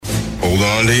Hold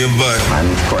on to your butt.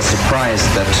 I'm, of course, surprised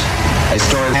that a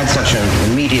story had such an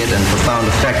immediate and profound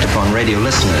effect upon radio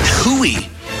listeners.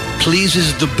 Hooey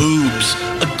pleases the boobs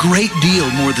a great deal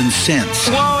more than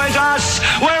sense. Woe is us!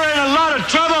 We're in a lot of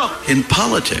trouble! In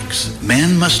politics,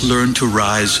 man must learn to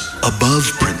rise above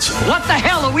principle. What the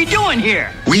hell are we doing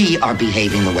here? We are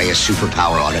behaving the way a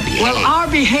superpower ought to behave. Well, our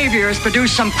behavior has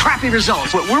produced some crappy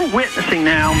results. What we're witnessing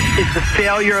now is the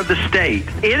failure of the state.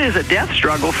 It is a death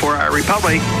struggle for our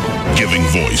republic. Giving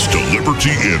voice to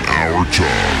liberty in our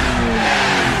time.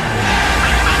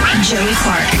 Joey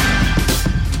Clark.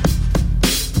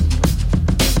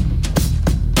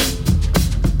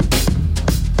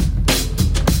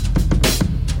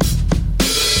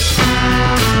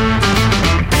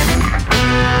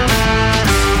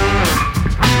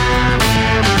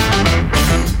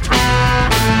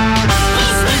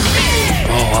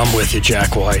 With you,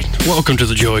 Jack White. Welcome to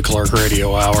the Joey Clark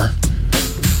Radio Hour.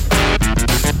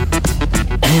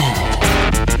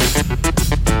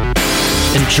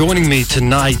 And joining me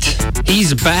tonight,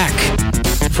 he's back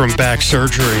from back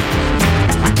surgery.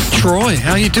 Troy,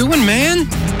 how you doing, man?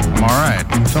 I'm all right.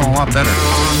 I'm feeling a lot better.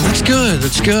 That's good.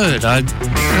 That's good. I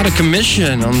got a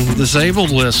commission on the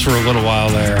disabled list for a little while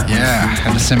there. Yeah,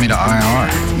 had to send me to IR.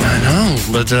 I know,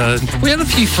 but we had a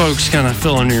few folks kind of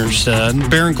fill in your stead.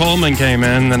 Baron Coleman came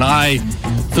in, and I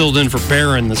filled in for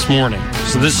Baron this morning.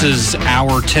 So this is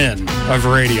hour 10 of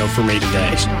radio for me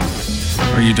today.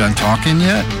 Are you done talking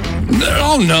yet?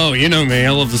 Oh, no. You know me.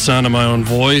 I love the sound of my own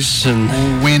voice. And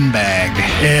windbag.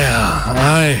 Yeah,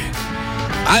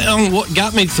 what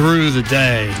got me through the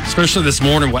day, especially this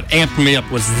morning, what amped me up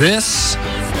was this,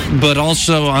 but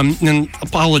also and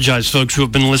apologize, folks who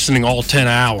have been listening all 10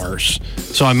 hours,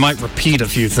 so I might repeat a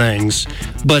few things,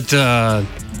 but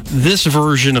this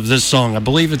version of this song, I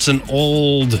believe it's an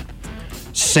old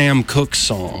Sam Cooke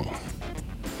song,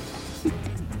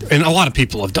 and a lot of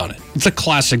people have done it. It's a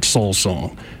classic soul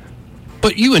song,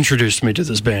 but you introduced me to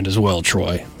this band as well,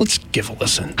 Troy. Let's give a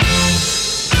listen.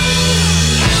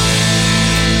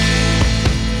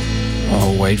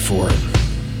 Oh, wait for it.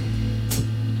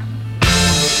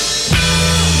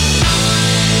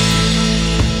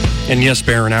 And yes,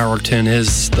 Baron, hour 10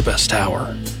 is the best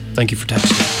hour. Thank you for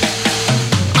texting.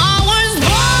 I was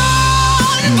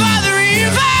born by the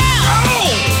river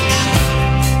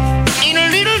in a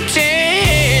little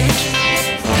tent,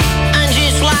 and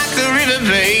just like the river,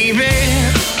 baby,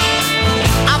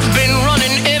 I've been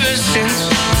running ever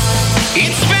since.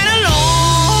 It's been a long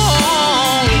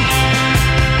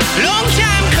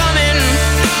time coming,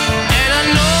 and I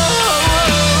know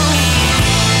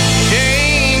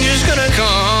change is gonna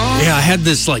come. Yeah, I had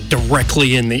this like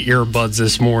directly in the earbuds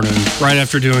this morning, right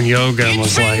after doing yoga, and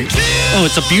was like, oh,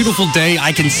 it's a beautiful day.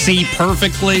 I can see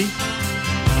perfectly.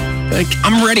 Like,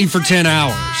 I'm ready for 10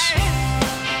 hours.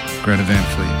 Greta Van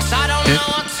Fleet. Hit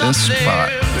the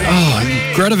spot.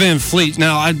 Oh, Greta Van Fleet.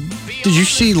 Now, did you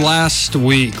see last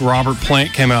week Robert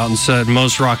Plant came out and said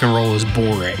most rock and roll is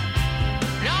boring?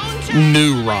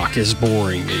 New rock is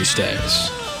boring these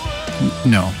days.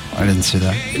 No, I didn't see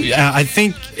that. Yeah, I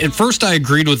think at first I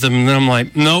agreed with him, and then I'm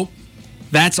like, nope,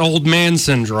 that's old man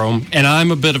syndrome, and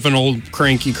I'm a bit of an old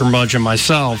cranky curmudgeon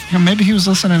myself. Yeah, maybe he was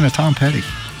listening to Tom Petty.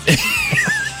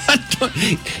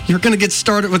 You're going to get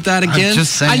started with that again? I'm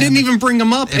just saying, I didn't even bring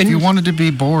him up. If you wanted to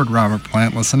be bored, Robert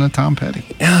Plant, listen to Tom Petty.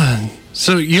 Yeah.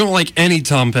 So you don't like any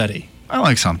Tom Petty? I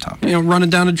like some Tom Petty. You know,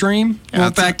 Running Down a Dream? Yeah,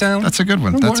 Walk Back Down? That's a good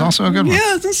one. That's also a good one.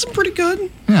 Yeah, that's pretty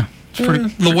good. Yeah. It's pretty.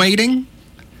 The Waiting?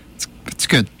 It's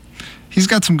good. He's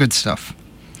got some good stuff.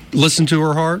 Listen to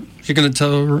her heart. You're going to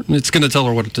tell her. It's going to tell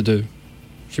her what to do.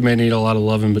 She may need a lot of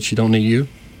loving, but she don't need you.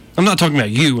 I'm not talking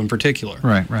about you in particular.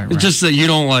 Right. It's just that you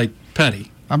don't like Petty.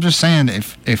 I'm just saying,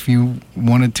 if you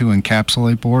wanted to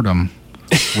encapsulate boredom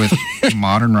with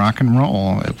modern rock and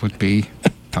roll, it would be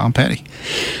Tom Petty.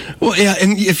 Well, yeah,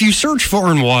 and if you search far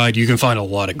and wide, you can find a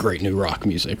lot of great new rock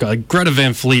music. Greta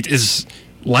Van Fleet is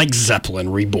like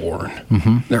Zeppelin reborn.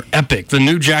 Mm-hmm. They're epic. The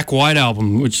new Jack White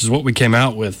album, which is what we came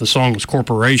out with, the song was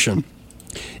Corporation.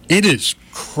 It is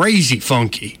crazy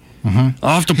funky. Mm-hmm.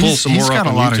 I'll have to pull some more up on YouTube. He's got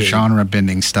a lot of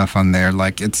genre-bending stuff on there.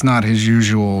 Like, it's not his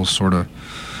usual sort of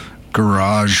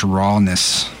garage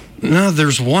rawness. No,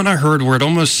 there's one I heard where it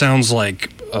almost sounds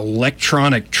like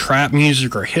electronic trap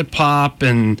music or hip-hop,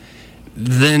 and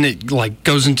then it like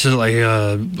goes into like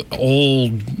a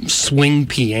old swing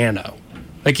piano.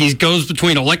 Like he goes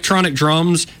between electronic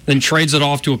drums, then trades it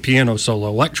off to a piano solo.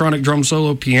 Electronic drum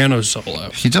solo, piano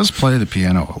solo. He does play the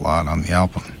piano a lot on the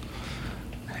album.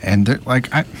 And like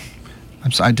I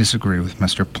disagree with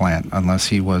Mr. Plant unless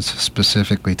he was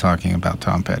specifically talking about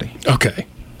Tom Petty. Okay.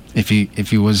 If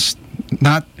he was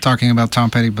not talking about Tom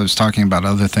Petty, but was talking about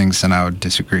other things, then I would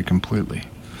disagree completely.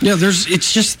 Yeah,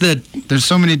 it's just that there's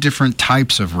so many different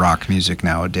types of rock music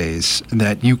nowadays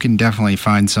that you can definitely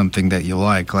find something that you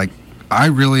like. Like, I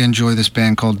really enjoy this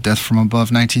band called Death from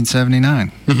Above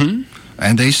 1979. Mm-hmm.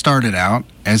 And they started out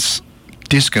as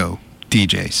disco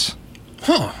DJs.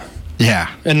 Huh.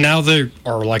 Yeah. And now they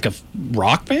are like a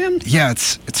rock band? Yeah,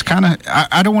 it's kind of,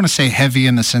 I don't want to say heavy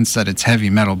in the sense that it's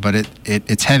heavy metal, but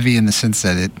it's heavy in the sense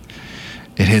that it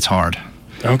hits hard.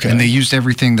 Okay. And they used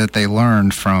everything that they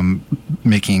learned from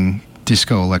making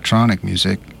disco electronic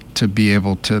music to be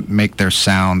able to make their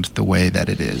sound the way that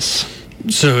it is.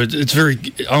 So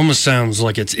it almost sounds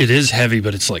like it is heavy,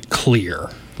 but it's like clear.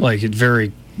 Like it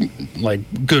very,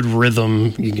 like good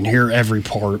rhythm. You can hear every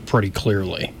part pretty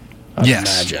clearly, I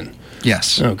imagine.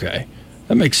 Yes. Okay.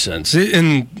 That makes sense.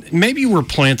 And maybe where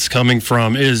Plant's coming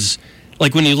from is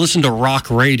like when you listen to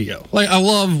rock radio. Like I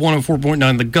love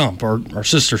 104.9 The Gump, our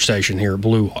sister station here at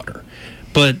Blue Water.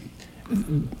 But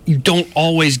you don't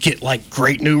always get like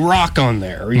great new rock on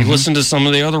there. Or you listen to some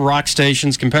of the other rock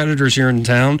stations, competitors here in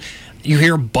town, you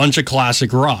hear a bunch of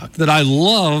classic rock that I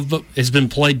love but has been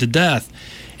played to death.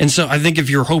 And so I think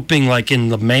if you're hoping like in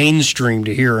the mainstream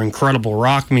to hear incredible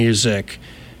rock music,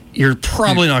 you're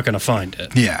probably not going to find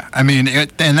it. Yeah, I mean, I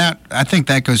think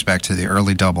that goes back to the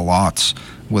early double aughts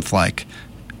with like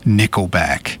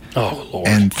Nickelback, Lord,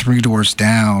 and Three Doors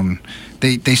Down.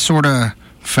 They sort of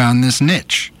found this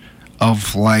niche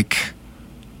of like,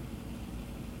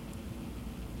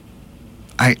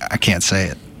 I can't say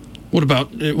it. What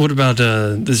about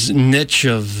this niche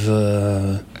of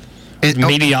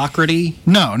mediocrity?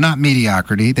 No, not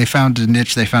mediocrity. They found a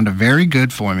niche. They found a very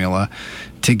good formula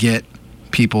to get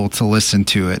people to listen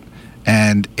to it,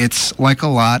 and it's like a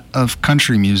lot of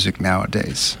country music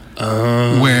nowadays,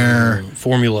 where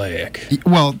formulaic.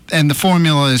 Well, and the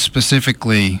formula is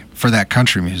specifically for that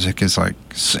country music is like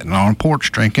sitting on a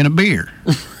porch drinking a beer.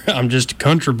 I'm just a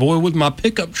country boy with my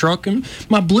pickup truck and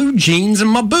my blue jeans and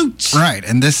my boots. Right,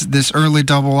 and this early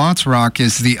double aughts rock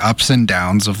is the ups and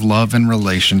downs of love and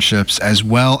relationships as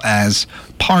well as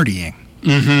partying.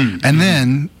 Mm-hmm. And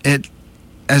then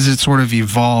as it sort of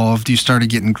evolved, you started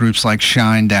getting groups like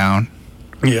Shinedown.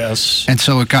 Yes. And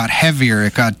so it got heavier,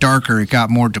 it got darker, it got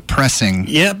more depressing.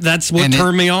 Yep, that's what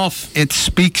turned me off. It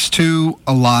speaks to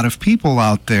a lot of people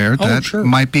out there that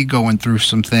might be going through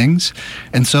some things.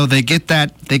 And so they get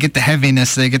the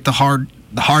heaviness, they get the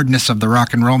hardness of the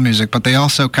rock and roll music, but they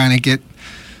also kind of get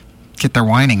their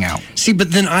whining out. See, but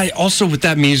then I also, with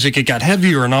that music, it got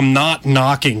heavier, and I'm not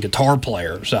knocking guitar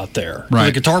players out there. Right.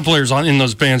 The guitar players in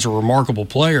those bands are remarkable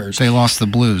players. They lost the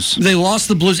blues. They lost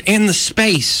the blues and the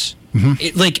space.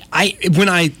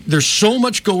 Mm-hmm. There's so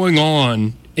much going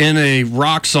on in a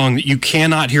rock song that you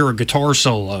cannot hear a guitar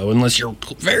solo unless you're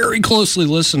very closely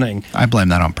listening. I blame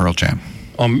that on Pearl Jam.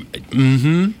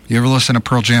 Mm-hmm. You ever listen to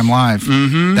Pearl Jam live?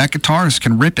 Mm-hmm. That guitarist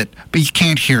can rip it, but you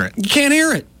can't hear it. You can't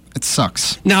hear it. It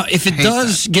sucks. Now, if it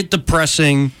does get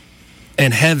depressing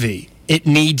and heavy, it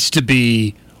needs to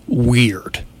be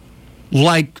weird,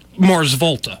 like Mars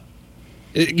Volta.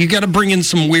 You got to bring in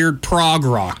some weird prog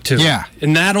rock to it,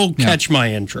 and that'll catch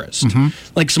my interest,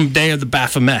 like some Day of the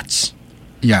Baphomets.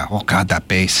 Yeah. Oh God, that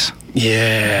bass.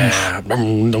 Yeah.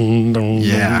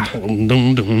 Yeah.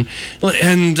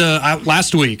 And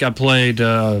last week I played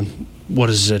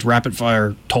Rapid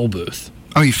Fire Toll Booth.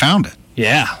 Oh, you found it?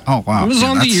 Yeah. Oh wow. It was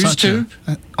on the YouTube.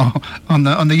 On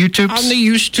the YouTube. On the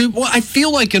YouTube. Well, I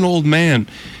feel like an old man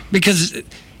because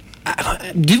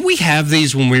did we have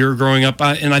these when we were growing up?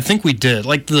 And I think we did.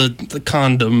 Like the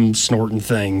condom snorting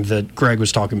thing that Greg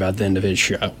was talking about at the end of his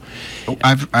show.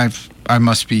 I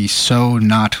must be so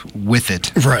not with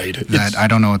it. Right. That I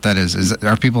don't know what that is.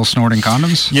 Are people snorting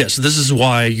condoms? Yes. This is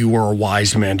why you were a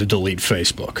wise man to delete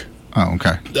Facebook. Oh,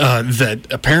 okay. That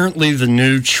apparently the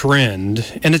new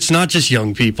trend, and it's not just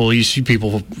young people, you see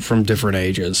people from different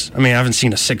ages. I mean, I haven't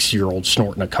seen a 6-year-old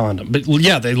snorting a condom. But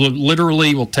yeah, they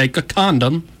literally will take a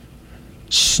condom,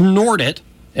 snort it,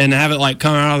 and have it like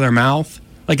come out of their mouth.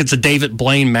 Like it's a David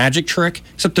Blaine magic trick,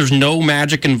 except there's no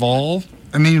magic involved.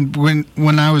 I mean,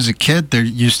 when I was a kid, there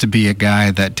used to be a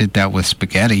guy that did that with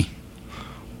spaghetti.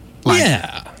 Like,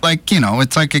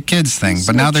 it's like a kid's thing.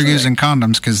 But now they're using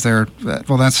condoms because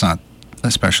that's not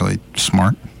especially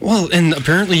smart. Well, and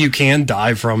apparently you can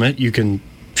die from it. You can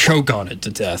choke on it to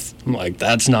death. Like,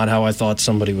 that's not how I thought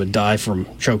somebody would die from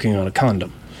choking on a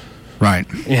condom. Right.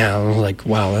 Yeah, I was like,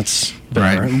 wow, that's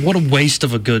better. Right. What a waste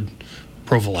of a good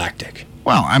prophylactic.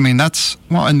 Well, I mean,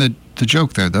 and the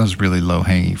joke there, that was really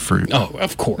low-hanging fruit. Oh,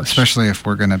 of course. Especially if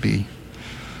we're going to be,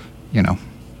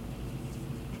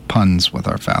 puns with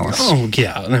our phallus. Oh,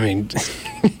 yeah. I mean,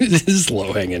 this is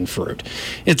low-hanging fruit.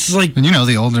 It's like... And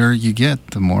the older you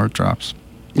get, the more it drops.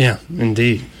 Yeah,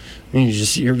 indeed. I mean,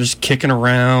 you're just kicking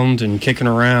around,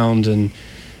 and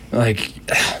like...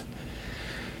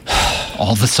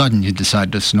 All of a sudden, you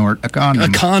decide to snort a condom. A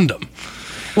condom.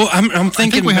 Well, I'm thinking... I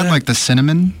think we had like the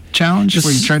cinnamon challenge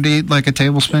where you tried to eat like a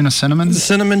tablespoon of cinnamon. The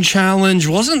cinnamon challenge.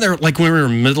 Wasn't there, like when we were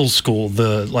in middle school,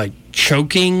 the like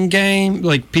choking game?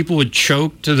 Like people would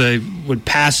choke till they would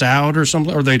pass out or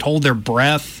something, or they'd hold their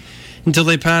breath until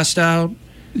they passed out.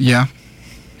 Yeah.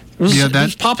 It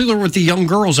was popular with the young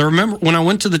girls. I remember when I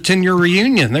went to the 10-year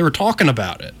reunion, they were talking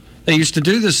about it. They used to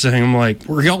do this thing. I'm like,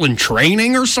 were y'all in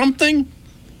training or something?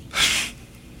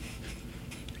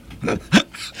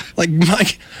 Like,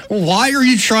 Mike, why are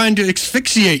you trying to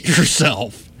asphyxiate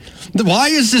yourself? Why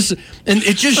is this? And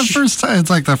it just the first time. It's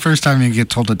like the first time you get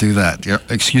told to do that.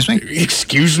 Excuse me.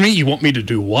 Excuse me. You want me to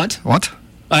do what? What?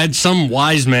 I had some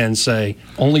wise man say,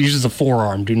 "Only use the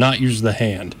forearm. Do not use the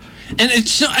hand."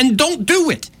 And don't do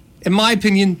it. In my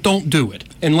opinion, don't do it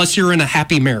unless you're in a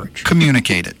happy marriage.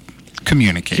 Communicate it.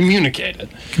 Communicate it.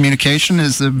 Communication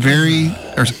is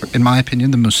in my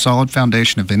opinion, the most solid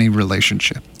foundation of any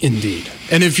relationship. Indeed.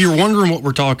 And if you're wondering what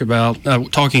we're talking about,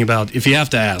 if you have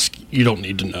to ask, you don't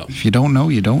need to know. If you don't know,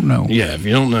 you don't know. Yeah, if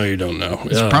you don't know, you don't know.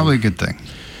 It's probably a good thing.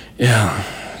 Yeah.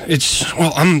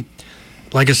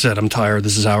 Like I said, I'm tired.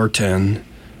 This is hour 10.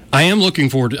 I've been looking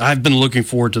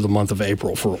forward to the month of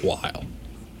April for a while.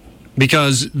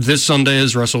 Because this Sunday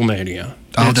is WrestleMania.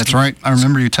 Oh, that's right. I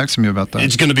remember you texting me about that.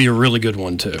 It's going to be a really good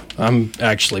one, too. I'm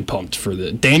actually pumped for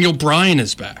the... Daniel Bryan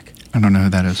is back. I don't know who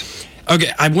that is.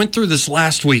 Okay, I went through this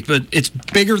last week, but it's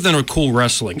bigger than a cool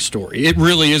wrestling story. It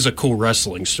really is a cool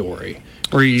wrestling story.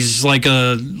 Where he's like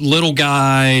a little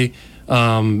guy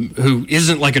who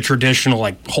isn't like a traditional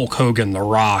like Hulk Hogan, The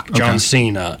Rock, John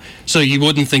Cena. So you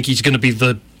wouldn't think he's going to be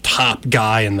the top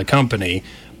guy in the company.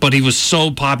 But he was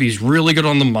so popular. He's really good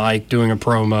on the mic doing a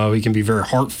promo. He can be very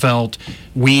heartfelt,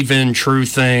 weave in true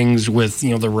things with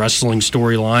the wrestling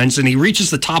storylines, and he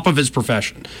reaches the top of his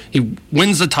profession. He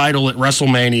wins the title at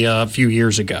WrestleMania a few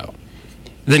years ago.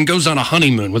 Then goes on a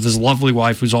honeymoon with his lovely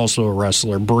wife, who's also a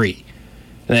wrestler, Brie.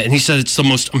 And he said it's the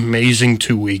most amazing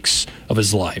 2 weeks of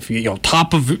his life.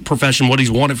 Top of profession, what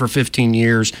he's wanted for 15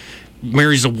 years.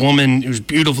 Marries a woman who's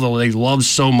beautiful, that he loves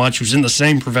so much, who's in the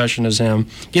same profession as him.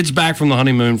 Gets back from the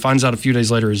honeymoon, finds out a few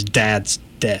days later his dad's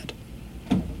dead.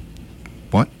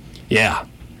 What? Yeah.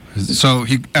 So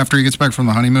after he gets back from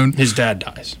the honeymoon, his dad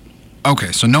dies.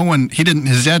 Okay, so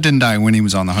his dad didn't die when he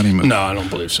was on the honeymoon. No, I don't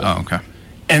believe so. Oh, okay.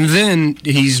 And then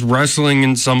he's wrestling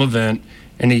in some event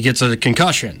and he gets a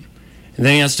concussion. And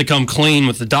then he has to come clean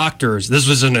with the doctors. This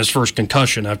was in his first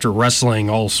concussion after wrestling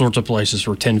all sorts of places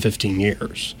for 10, 15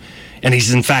 years. And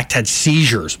he's, in fact, had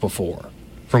seizures before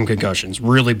from concussions.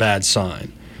 Really bad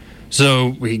sign.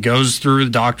 So he goes through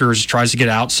the doctors, tries to get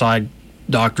outside.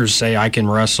 Doctors say, I can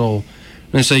wrestle.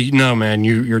 And they say, no, man,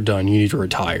 you're done. You need to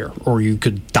retire or you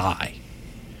could die.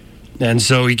 And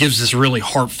so he gives this really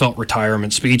heartfelt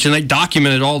retirement speech. And they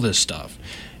documented all this stuff.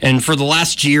 And for the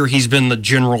last year, he's been the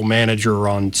general manager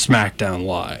on SmackDown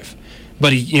Live.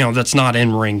 But that's not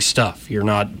in-ring stuff. You're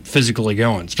not physically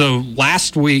going. So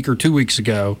last week or 2 weeks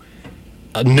ago,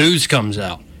 news comes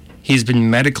out. He's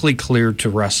been medically cleared to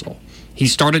wrestle. He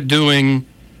started doing,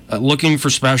 looking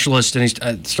for specialists, and he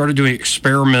started doing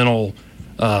experimental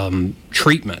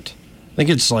treatment. I think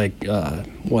it's like,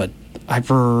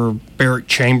 hyperbaric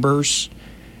chambers.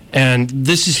 And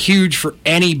this is huge for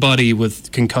anybody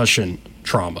with concussion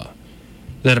trauma.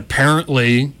 That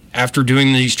apparently, after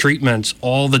doing these treatments,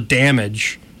 all the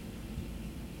damage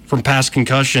from past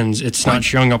concussions, it's not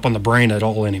showing up on the brain at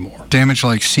all anymore. Damage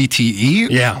like CTE?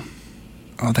 Yeah.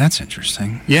 Oh, that's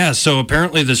interesting. Yeah, so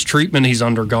apparently this treatment he's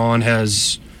undergone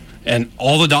has, and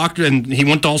all the doctors, and he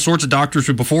went to all sorts of doctors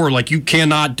before, like, you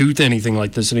cannot do anything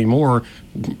like this anymore.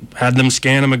 Had them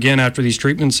scan him again after these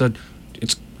treatments, said,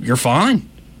 you're fine.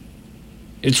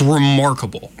 It's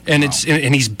remarkable. And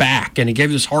and he's back, and he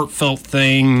gave this heartfelt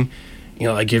thing,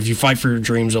 like if you fight for your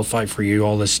dreams, they'll fight for you,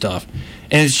 all this stuff.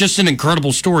 And it's just an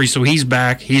incredible story. So he's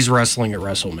back, he's wrestling at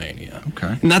WrestleMania.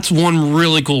 Okay. And that's one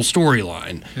really cool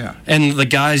storyline. Yeah. And the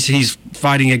guys he's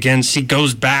fighting against, he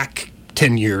goes back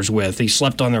 10 years with. He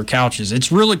slept on their couches.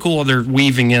 It's really cool they're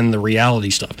weaving in the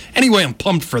reality stuff. Anyway, I'm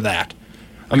pumped for that.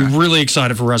 I'm really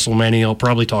excited for WrestleMania. I'll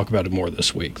probably talk about it more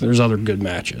this week. There's other good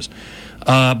matches.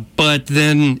 But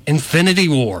then Infinity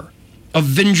War.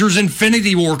 Avengers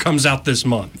Infinity War comes out this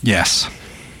month. Yes.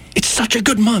 It's such a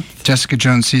good month. Jessica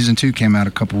Jones Season 2 came out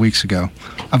a couple weeks ago.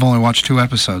 I've only watched 2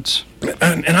 episodes.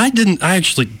 And I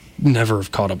actually never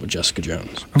have caught up with Jessica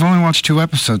Jones. I've only watched 2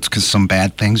 episodes because some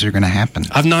bad things are going to happen.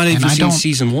 I've not even seen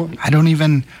season 1. I don't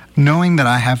even, knowing that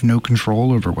I have no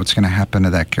control over what's going to happen to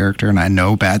that character, and I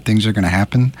know bad things are going to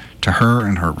happen to her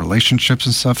and her relationships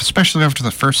and stuff, especially after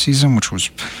the first season, which was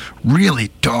really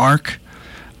dark.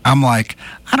 I'm like,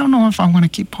 I don't know if I want to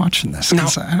keep watching this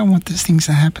because I don't want these things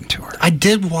to happen to her. I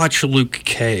did watch Luke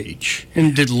Cage.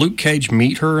 And did Luke Cage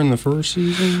meet her in the first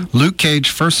season? Luke Cage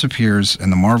first appears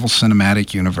in the Marvel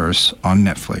Cinematic Universe on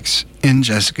Netflix in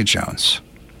Jessica Jones.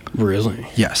 Really?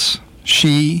 Yes.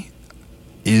 She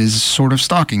is sort of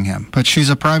stalking him, but she's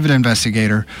a private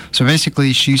investigator, so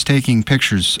basically she's taking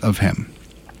pictures of him.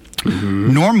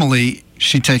 Mm-hmm. Normally,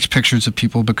 she takes pictures of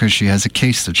people because she has a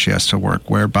case that she has to work,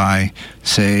 whereby,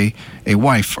 say, a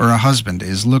wife or a husband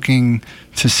is looking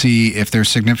to see if their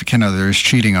significant other is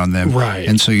cheating on them. Right.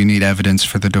 And so you need evidence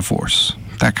for the divorce.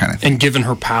 That kind of thing. And given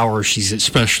her power, she's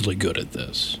especially good at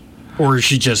this. Or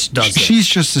she just does it. She's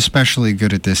just especially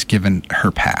good at this given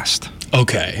her past.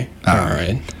 Okay. All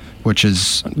right. Which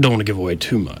is... Don't want to give away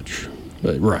too much.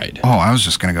 But right. Oh, I was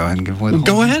just going to go ahead and give away the whole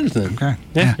Go ahead then. Okay.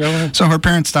 Yeah, go ahead. So her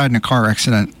parents died in a car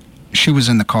accident. She was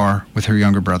in the car with her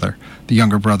younger brother. The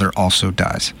younger brother also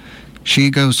dies. She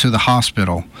goes to the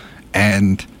hospital,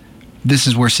 and this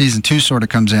is where season 2 sort of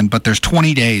comes in, but there's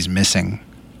 20 days missing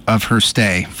of her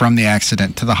stay from the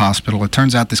accident to the hospital. It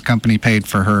turns out this company paid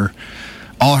for her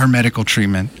all her medical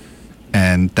treatment,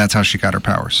 and that's how she got her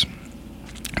powers.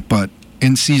 But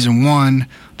in season 1,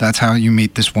 that's how you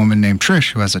meet this woman named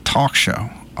Trish, who has a talk show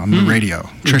on the radio.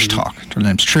 Trish Talk. Her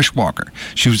name's Trish Walker.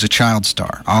 She was a child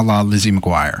star, a la Lizzie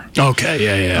McGuire. Okay,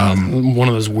 yeah. One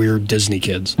of those weird Disney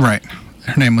kids. Right.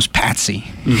 Her name was Patsy.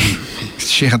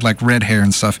 She had like red hair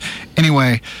and stuff.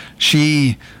 Anyway,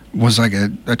 she was like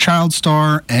a child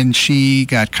star, and she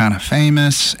got kind of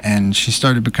famous, and she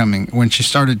started becoming, when she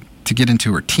started to get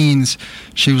into her teens,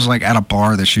 she was like at a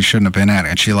bar that she shouldn't have been at,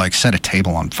 and she like set a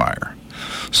table on fire.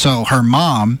 So her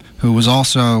mom, who was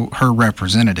also her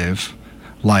representative,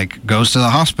 like goes to the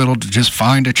hospital to just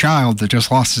find a child that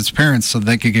just lost its parents so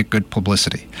they could get good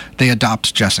publicity. They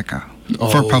adopt Jessica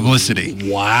for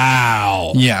publicity.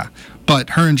 Wow. Yeah.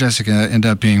 But her and Jessica end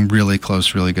up being really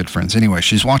close, really good friends. Anyway,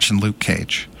 she's watching Luke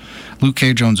Cage. Luke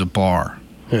Cage owns a bar.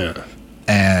 Yeah.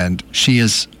 And she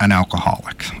is an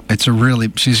alcoholic.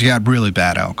 She's got really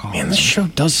bad alcoholism. Man, this show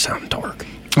does sound dark.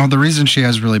 Well, the reason she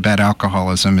has really bad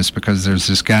alcoholism is because there's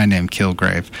this guy named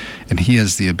Kilgrave, and he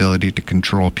has the ability to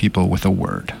control people with a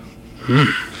word.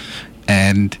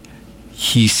 And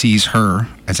he sees her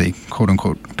as a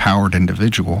quote-unquote powered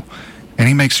individual, and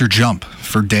he makes her jump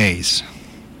for days.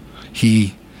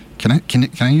 Can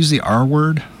I use the R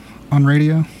word on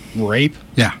radio? Rape?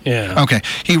 Yeah. Yeah. Okay.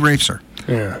 He rapes her.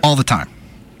 Yeah. All the time.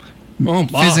 Oh,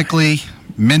 my. Physically,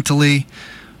 mentally,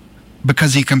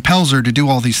 because he compels her to do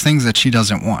all these things that she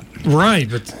doesn't want. Right,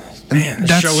 but man,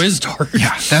 the show is dark.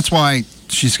 Yeah, that's why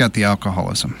she's got the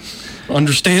alcoholism.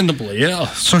 Understandably, yeah.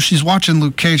 So she's watching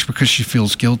Luke Cage because she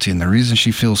feels guilty, and the reason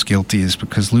she feels guilty is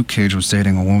because Luke Cage was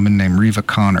dating a woman named Reva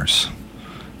Connors.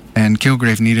 And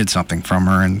Kilgrave needed something from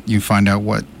her, and you find out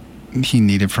what he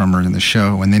needed from her in the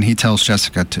show, and then he tells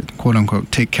Jessica to,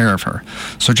 quote-unquote, take care of her.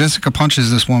 So Jessica punches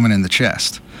this woman in the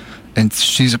chest, and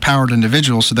she's a powered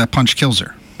individual, so that punch kills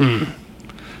her.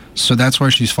 So that's why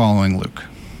she's following Luke.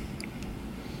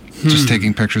 Just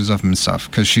taking pictures of him and stuff,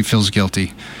 because she feels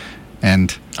guilty.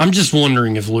 And I'm just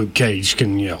wondering if Luke Cage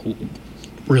can,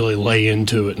 really lay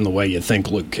into it in the way you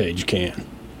think Luke Cage can.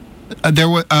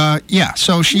 Yeah.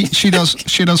 So she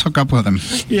does hook up with him.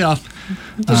 Yeah.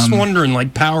 Just wondering,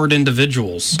 like powered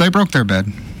individuals. They broke their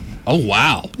bed. Oh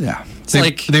wow. Yeah.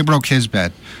 It's they broke his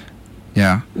bed.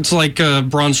 Yeah. It's like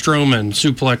Braun Strowman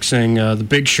suplexing the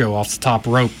Big Show off the top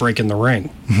rope, breaking the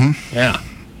ring. Mm-hmm. Yeah.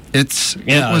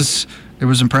 It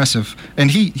was impressive,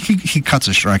 and he cuts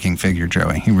a striking figure,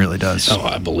 Joey. He really does. Oh,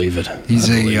 I believe it. He's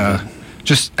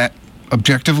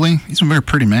objectively, he's a very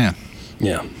pretty man.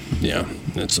 Yeah,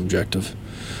 that's subjective.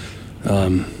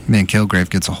 Then Kilgrave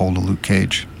gets a hold of Luke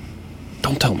Cage.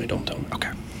 Don't tell me.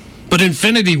 Okay. But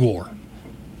Infinity War.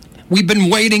 We've been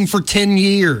waiting for 10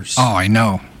 years. Oh, I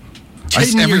know.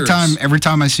 10 years. Every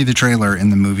time I see the trailer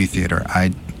in the movie theater,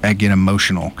 I get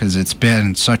emotional because it's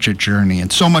been such a journey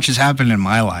and so much has happened in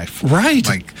my life. Right.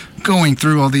 Like going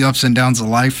through all the ups and downs of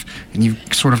life, and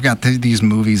you've sort of got18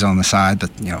 movies on the side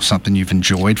that, something you've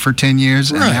enjoyed for 10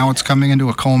 years, and now it's coming into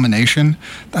a culmination.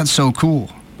 That's so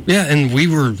cool. Yeah, and we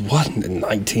were,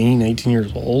 18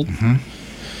 years old? Mm-hmm.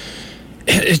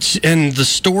 And the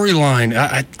storyline,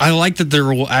 I like that there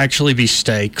will actually be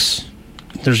stakes.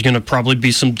 There's going to probably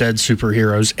be some dead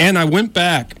superheroes. And I went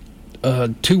back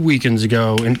 2 weekends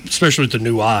ago, and especially with the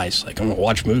new eyes. Like, I'm going to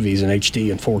watch movies in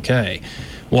HD and 4K.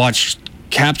 Watch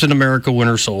Captain America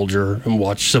Winter Soldier and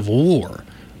watch Civil War.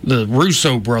 The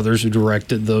Russo brothers who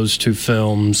directed those two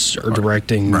films are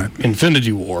directing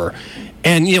Infinity War.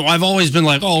 And, I've always been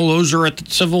like, oh, those are at the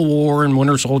Civil War and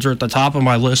Winter Soldier at the top of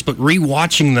my list. But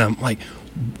rewatching them, like,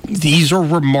 these are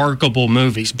remarkable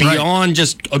movies beyond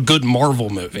just a good Marvel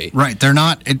movie. Right. They're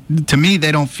not, to me,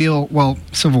 they don't feel, well,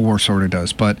 Civil War sort of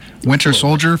does, but Winter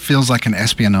Soldier feels like an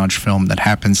espionage film that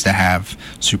happens to have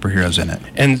superheroes in it.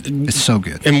 And it's so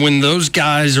good. And when those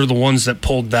guys are the ones that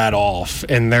pulled that off,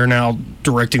 and they're now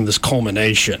directing this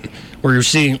culmination where you're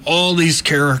seeing all these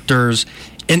characters,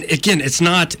 and again, it's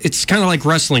kind of like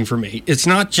wrestling for me. It's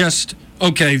not just,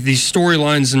 okay, these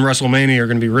storylines in WrestleMania are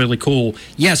going to be really cool.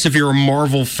 Yes, if you're a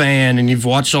Marvel fan and you've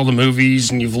watched all the movies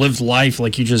and you've lived life,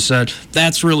 like you just said,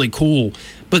 that's really cool.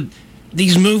 But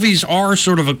these movies are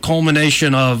sort of a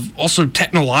culmination of also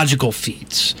technological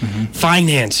feats,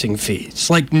 financing feats.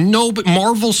 Like,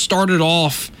 Marvel started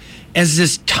off as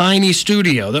this tiny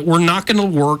studio that we're not going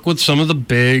to work with some of the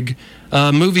big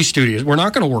movie studios. We're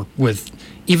not going to work with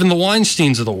even the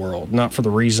Weinsteins of the world, not for the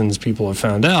reasons people have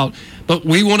found out, but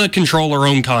we want to control our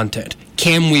own content.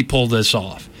 Can we pull this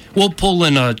off? We'll pull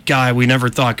in a guy we never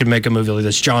thought could make a movie like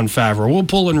this, Jon Favreau. We'll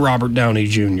pull in Robert Downey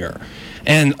Jr.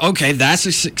 And, okay, that's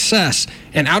a success.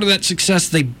 And out of that success,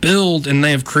 they build and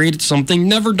they have created something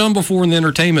never done before in the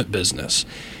entertainment business.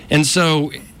 And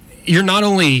so you're not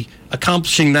only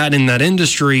accomplishing that in that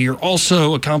industry, you're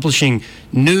also accomplishing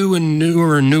new and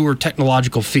newer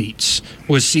technological feats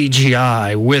with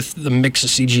CGI, with the mix of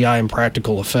CGI and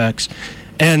practical effects.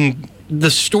 And the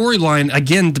storyline,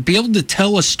 again, to be able to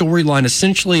tell a storyline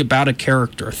essentially about a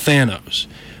character, Thanos,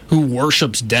 who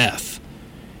worships death,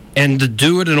 and to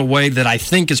do it in a way that I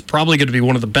think is probably going to be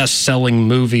one of the best-selling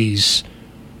movies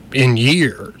in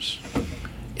years,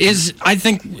 is, I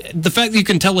think, the fact that you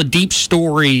can tell a deep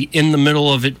story in the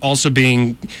middle of it also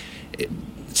being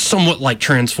somewhat like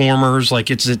Transformers, like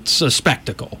it's a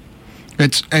spectacle.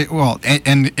 It's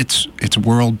it's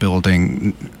world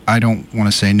building. I don't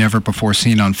want to say never before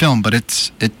seen on film, but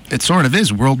it sort of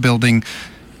is world building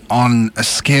on a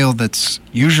scale that's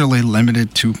usually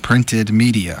limited to printed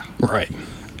media. Right.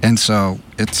 And so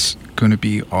it's going to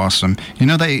be awesome.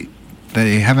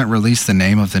 They haven't released the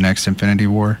name of the next Infinity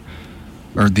War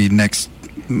or the next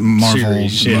Marvel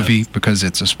movie because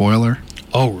it's a spoiler.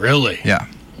 Oh, really? Yeah.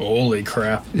 Holy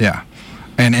crap. Yeah.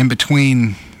 And in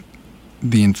between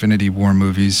the Infinity War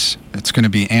movies, it's going to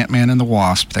be Ant-Man and the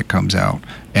Wasp that comes out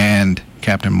and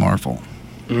Captain Marvel.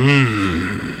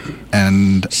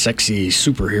 And sexy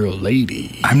superhero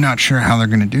lady. I'm not sure how they're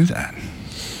going to do that.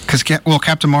 Because,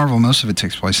 Captain Marvel, most of it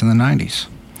takes place in the 90s.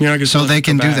 Yeah, I guess so they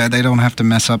can do that. They don't have to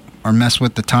mess up or mess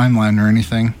with the timeline or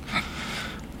anything.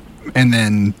 And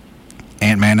then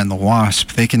Ant-Man and the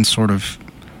Wasp, they can sort of...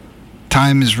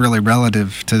 Time is really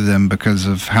relative to them because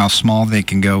of how small they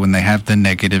can go when they have the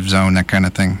negative zone, that kind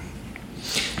of thing.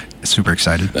 Super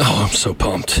excited. Oh, I'm so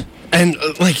pumped. And,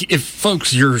 if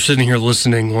folks, you're sitting here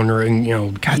listening, wondering,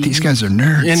 God, these guys are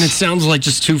nerds. And it sounds like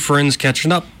just two friends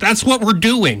catching up. That's what we're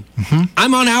doing. Mm-hmm.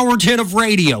 I'm on hour 10 of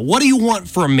radio. What do you want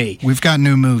from me? We've got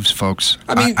new moves, folks.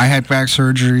 I had back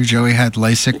surgery. Joey had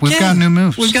LASIK. We've got new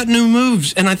moves. We've got new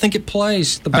moves, and I think it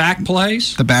plays. The back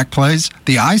plays. The back plays.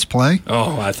 The eyes play.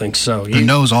 Oh, I think so. The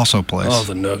nose also plays. Oh,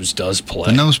 the nose does play.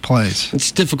 The nose plays.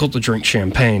 It's difficult to drink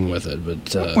champagne with it,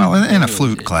 but... well, in a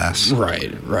flute glass.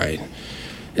 Right.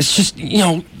 It's just,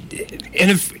 and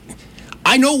if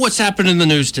I know what's happened in the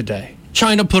news today.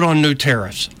 China put on new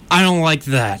tariffs. I don't like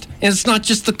that. And it's not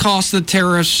just the cost of the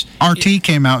tariffs. RT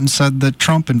came out and said that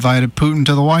Trump invited Putin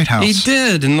to the White House. He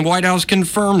did, and the White House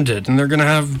confirmed it, and they're going to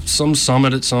have some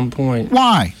summit at some point.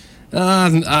 Why?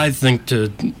 I think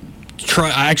to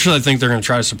try. Actually, I think they're going to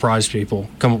try to surprise people,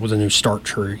 come up with a new START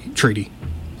treaty.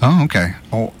 Oh, okay.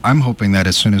 Well, I'm hoping that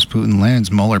as soon as Putin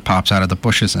lands, Mueller pops out of the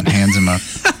bushes and hands him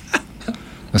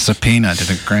a subpoena to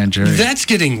the grand jury. That's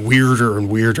getting weirder and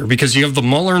weirder because you have the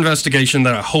Mueller investigation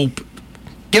that I hope...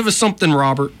 Give us something,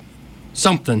 Robert.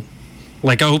 Something.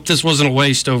 I hope this wasn't a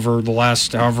waste over the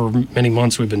last however many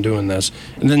months we've been doing this.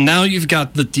 And then now you've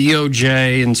got the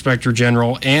DOJ Inspector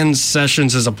General, and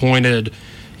Sessions has appointed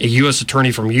a U.S.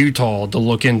 attorney from Utah to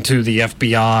look into the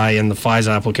FBI and the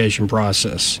FISA application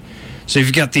process. So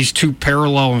you've got these two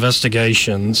parallel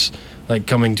investigations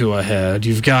coming to a head.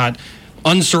 You've got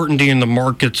uncertainty in the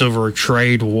markets over a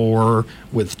trade war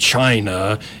with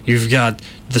China. You've got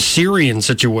the Syrian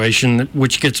situation,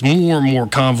 which gets more and more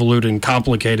convoluted and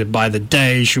complicated by the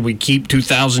day. Should we keep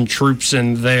 2,000 troops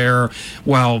in there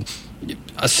while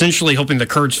essentially hoping the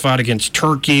Kurds fight against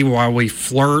Turkey while we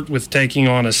flirt with taking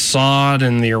on Assad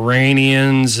and the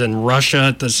Iranians and Russia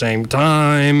at the same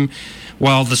time,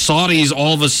 while the Saudis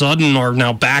all of a sudden are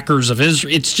now backers of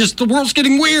Israel. It's just, the world's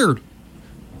getting weird.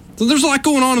 So there's a lot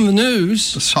going on in the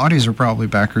news. The Saudis are probably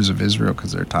backers of Israel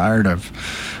because they're tired of,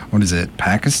 what is it,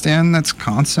 Pakistan that's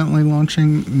constantly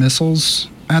launching missiles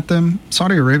at them.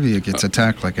 Saudi Arabia gets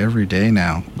attacked like every day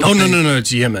now. Oh, no,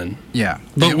 it's Yemen. Yeah.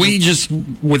 But we just,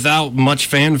 without much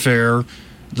fanfare,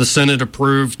 the Senate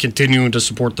approved continuing to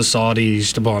support the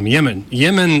Saudis to bomb Yemen.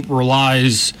 Yemen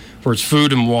relies for its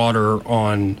food and water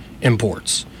on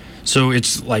imports. So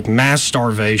it's like mass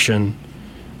starvation,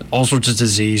 all sorts of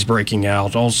disease breaking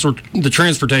out, the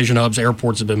transportation hubs,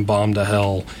 airports have been bombed to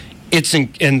hell. And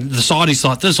the Saudis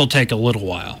thought this will take a little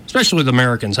while, especially with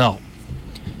Americans' help.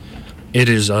 It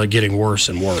is getting worse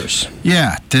and worse.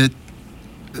 Yeah.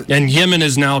 And Yemen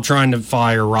is now trying to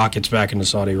fire rockets back into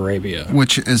Saudi Arabia.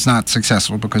 Which is not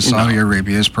successful because Saudi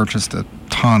Arabia has purchased a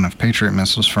ton of Patriot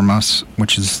missiles from us,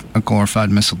 which is a glorified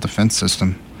missile defense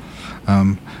system.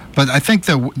 But I think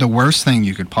the worst thing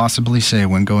you could possibly say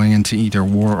when going into either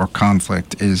war or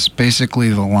conflict is basically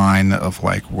the line of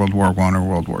like World War I or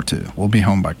World War II. We'll be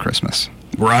home by Christmas.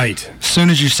 Right. As soon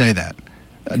as you say that.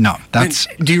 No, that's...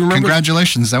 Do you remember?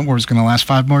 Congratulations, that war's going to last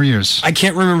 5 more years. I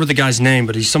can't remember the guy's name,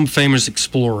 but he's some famous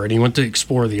explorer, and he went to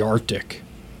explore the Arctic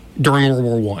during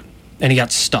World War I, and he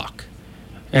got stuck.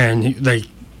 And they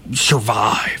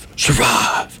survive.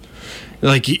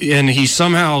 And he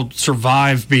somehow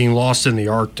survived being lost in the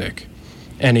Arctic.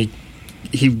 And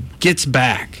he gets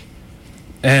back.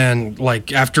 And,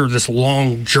 like, after this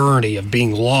long journey of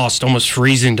being lost, almost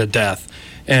freezing to death,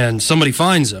 and somebody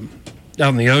finds him out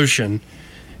in the ocean,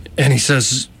 and he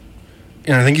says,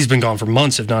 and I think he's been gone for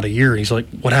months, if not a year, and he's like,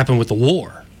 what happened with the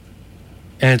war?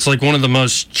 And it's like one of the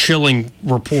most chilling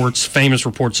reports, famous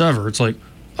reports ever. It's like,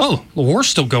 oh, the war's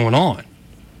still going on.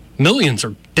 Millions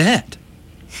are dead.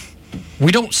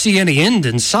 We don't see any end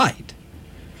in sight.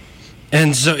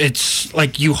 And so it's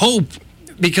like you hope,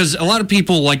 because a lot of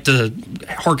people like to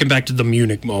harken back to the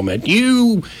Munich moment.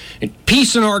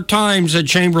 Peace in our times, said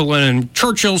Chamberlain, and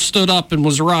Churchill stood up and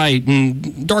was right,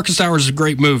 and Darkest Hour is a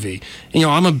great movie. You know,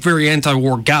 I'm a very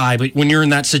anti-war guy, but when you're in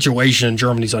that situation and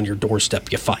Germany's on your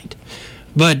doorstep, you fight.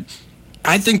 But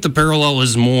I think the parallel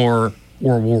is more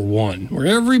World War I, where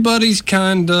everybody's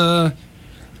kind of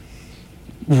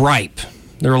ripe.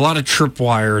 There are a lot of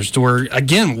tripwires to where,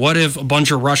 again, what if a bunch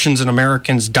of Russians and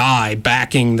Americans die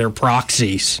backing their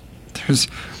proxies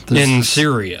in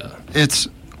Syria?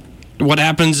 What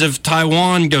happens if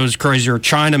Taiwan goes crazy or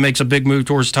China makes a big move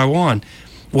towards Taiwan?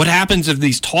 What happens if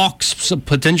these talks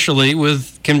potentially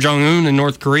with Kim Jong-un and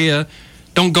North Korea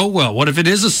don't go well? What if it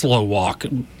is a slow walk?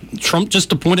 Trump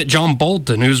just appointed John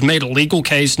Bolton, who's made a legal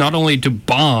case not only to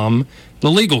bomb,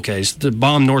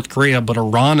 North Korea, but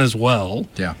Iran as well.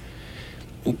 Yeah.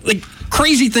 Like,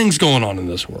 crazy things going on in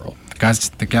this world.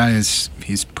 The guy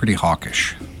he's pretty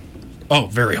hawkish. Oh,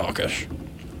 very hawkish.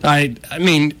 I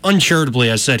mean,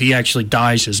 uncharitably, I said he actually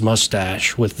dyes his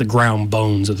mustache with the ground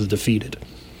bones of the defeated.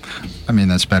 I mean,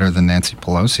 that's better than Nancy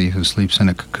Pelosi, who sleeps in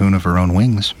a cocoon of her own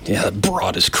wings. Yeah, that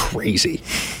broad is crazy.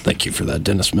 Thank you for that,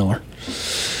 Dennis Miller.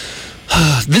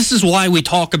 This is why we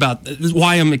talk about,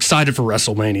 why I'm excited for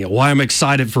WrestleMania, why I'm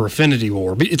excited for Infinity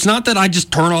War. It's not that I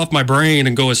just turn off my brain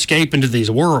and go escape into these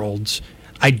worlds.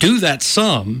 I do that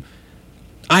some.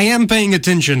 I am paying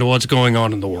attention to what's going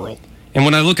on in the world. And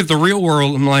when I look at the real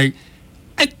world, I'm like,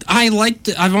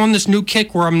 I'm on this new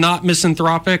kick where I'm not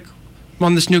misanthropic. I'm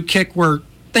on this new kick where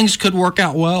things could work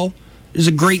out well. There's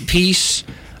a great piece.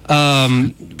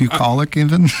 Bucolic,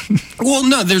 even? Well,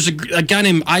 no, there's a guy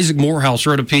named Isaac Morehouse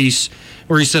wrote a piece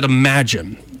where he said,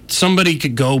 imagine somebody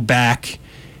could go back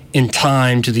in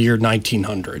time to the year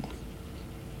 1900.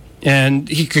 And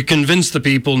he could convince the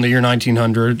people in the year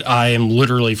 1900, I am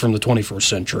literally from the 21st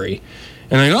century.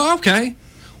 And they go, oh, okay,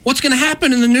 what's going to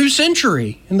happen in the new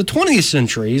century, in the 20th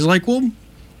century? He's like, well,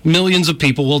 millions of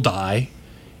people will die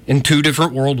in 2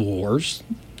 different world wars.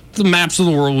 The maps of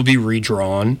the world will be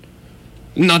redrawn.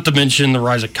 Not to mention the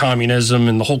rise of communism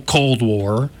and the whole Cold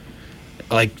War.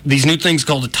 Like, these new things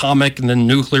called atomic and then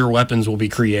nuclear weapons will be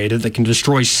created that can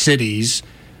destroy cities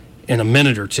in a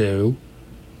minute or two.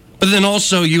 But then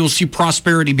also you'll see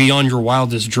prosperity beyond your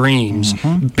wildest dreams.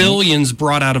 Mm-hmm. Billions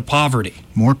brought out of poverty.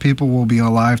 More people will be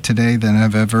alive today than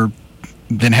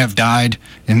have died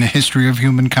in the history of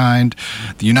humankind.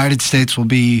 The United States will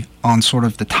be on sort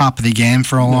of the top of the game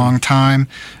for a long time.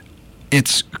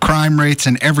 Its crime rates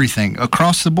and everything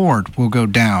across the board will go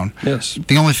down. Yes.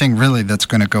 The only thing really that's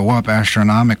going to go up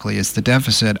astronomically is the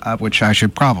deficit, which I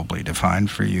should probably define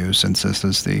for you, since this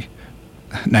is the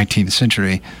 19th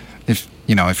century.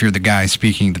 If you're the guy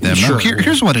speaking to them. Sure.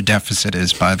 Here's what a deficit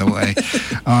is, by the way.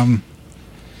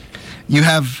 You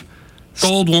have...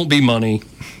 Gold won't be money.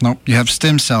 Nope. You have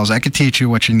stem cells. I could teach you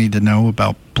what you need to know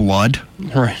about blood.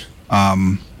 Right.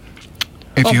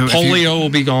 Polio will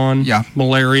be gone. Yeah.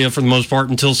 Malaria, for the most part,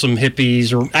 until some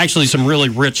hippies, or actually some really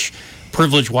rich,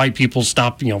 privileged white people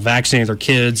stop, vaccinating their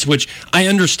kids, which I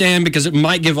understand because it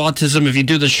might give autism if you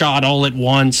do the shot all at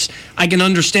once. I can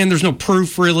understand there's no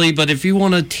proof really, but if you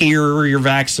want to tier your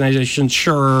vaccination,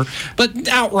 sure. But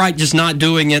outright just not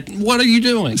doing it, what are you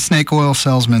doing? Snake oil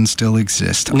salesmen still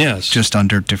exist. Yes. Just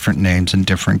under different names and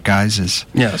different guises.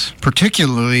 Yes.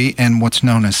 Particularly in what's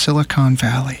known as Silicon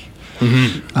Valley.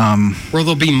 Mm-hmm. Where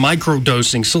they'll be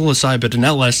microdosing psilocybin and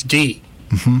LSD.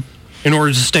 Mm-hmm. In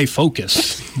order to stay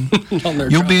focused on their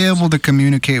You'll jobs. be able to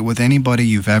communicate with anybody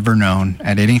you've ever known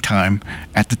at any time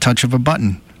at the touch of a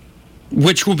button.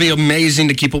 Which will be amazing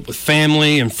to keep up with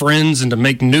family and friends and to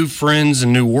make new friends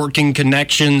and new working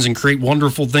connections and create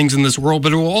wonderful things in this world.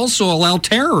 But it will also allow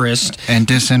terrorists and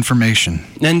disinformation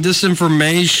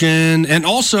and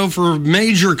also for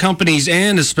major companies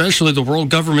and especially the world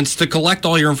governments to collect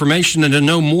all your information and to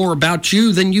know more about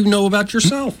you than you know about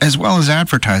yourself. As well as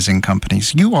advertising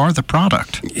companies. You are the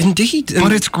product. Indeed.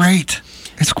 But it's great.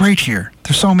 It's great here.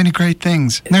 There's so many great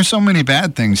things. And there's so many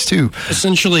bad things, too.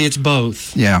 Essentially, it's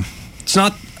both. Yeah. It's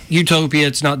not utopia,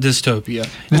 it's not dystopia.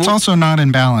 It's also not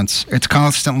in balance. It's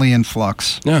constantly in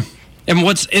flux. Yeah. And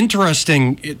what's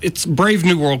interesting, it's Brave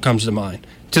New World comes to mind.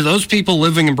 To those people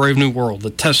living in Brave New World, the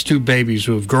test tube babies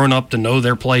who have grown up to know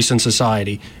their place in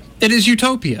society, it is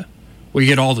utopia. We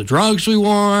get all the drugs we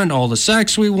want, all the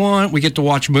sex we want. We get to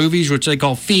watch movies, which they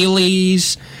call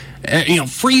feelies.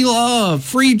 Free love,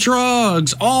 free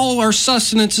drugs. All our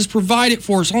sustenance is provided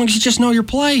for as long as you just know your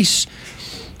place.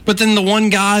 But then the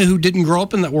one guy who didn't grow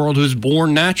up in that world, who's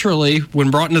born naturally, when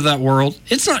brought into that world,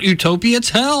 it's not utopia, it's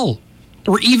hell.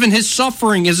 Or even his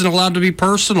suffering isn't allowed to be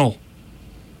personal.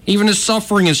 Even his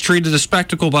suffering is treated as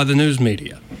spectacle by the news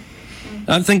media.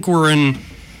 I think we're in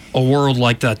a world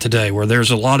like that today, where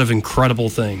there's a lot of incredible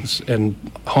things and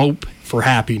hope for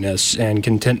happiness and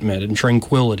contentment and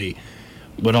tranquility,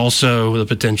 but also the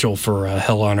potential for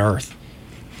hell on earth.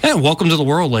 Yeah, welcome to the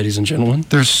world, ladies and gentlemen.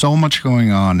 There's so much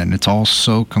going on, and it's all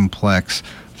so complex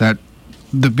that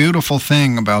the beautiful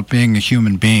thing about being a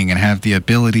human being and have the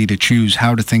ability to choose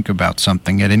how to think about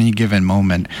something at any given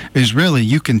moment is really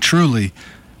you can truly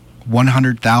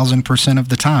 100,000% of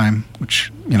the time,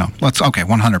 which,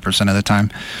 100% of the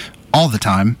time, all the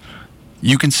time,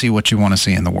 you can see what you want to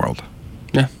see in the world.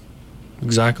 Yeah,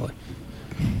 exactly.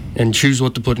 And choose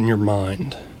what to put in your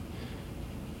mind.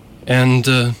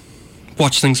 And,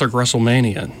 watch things like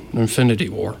WrestleMania and Infinity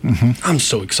War. Mm-hmm. I'm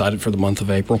so excited for the month of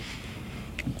April.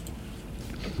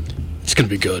 It's going to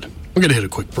be good. We're going to hit a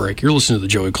quick break. You're listening to the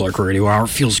Joey Clark Radio Hour. It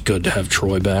feels good to have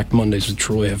Troy back. Mondays with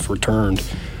Troy have returned.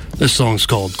 This song's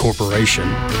called Corporation.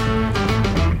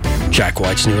 Jack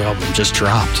White's new album just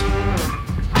dropped.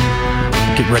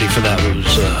 Get ready for that. It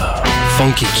was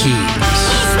Funky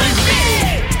Keys.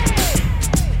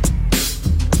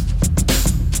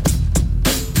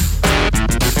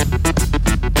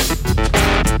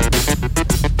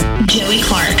 Joey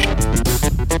Clark.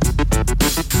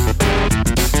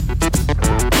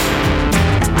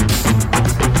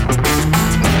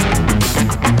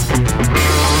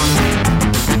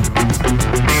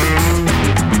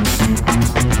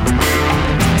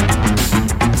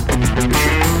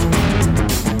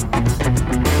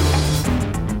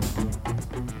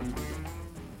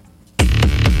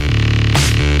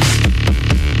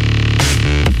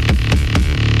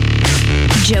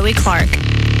 Joey Clark.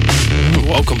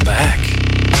 Welcome back.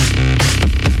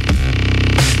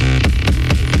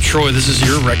 Troy, this is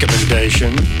your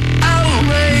recommendation.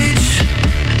 Outrage,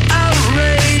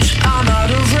 outrage, I'm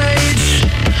out of rage.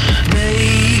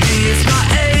 Maybe it's my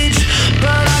age,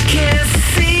 but I can't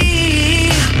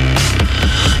see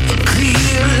a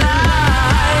clear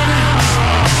line.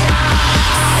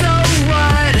 So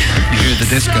what? You hear the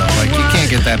disco, like you can't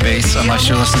get that bass unless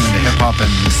you're listening to hip-hop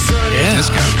and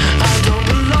disco.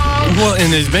 Well,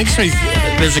 and it makes me...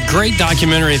 There's a great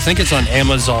documentary, I think it's on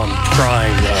Amazon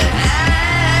Prime,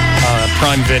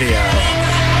 Prime Video.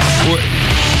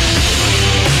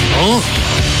 Oh.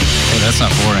 Hey, that's not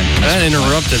boring. That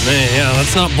interrupted me. Yeah,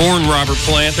 that's not boring, Robert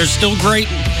Plant. There's still great,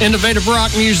 innovative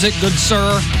rock music, good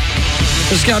sir.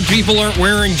 It's got people aren't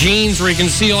wearing jeans where you can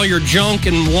see all your junk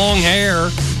and long hair.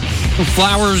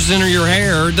 Flowers in your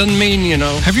hair. It doesn't mean,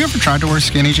 Have you ever tried to wear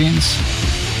skinny jeans?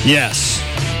 Yes.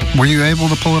 Were you able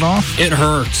to pull it off? It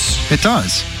hurts. It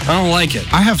does. I don't like it.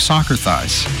 I have soccer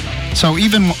thighs. So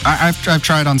even I've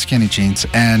tried on skinny jeans,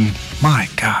 and my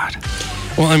God.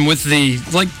 Well, and with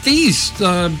these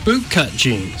boot cut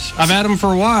jeans, I've had them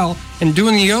for a while, and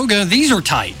doing the yoga, these are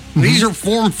tight. Mm-hmm. These are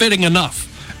form-fitting enough.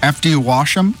 After you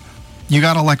wash them, you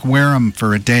got to wear them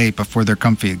for a day before they're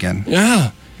comfy again.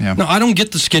 Yeah. Yeah. No, I don't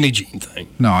get the skinny jean thing.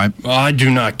 No, I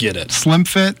do not get it. Slim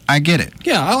fit, I get it.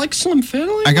 Yeah, I like slim fit.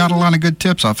 I got a lot of good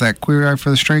tips off that Queer Eye for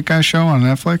the Straight Guy show on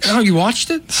Netflix. Oh, you watched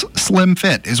it? Slim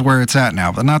fit is where it's at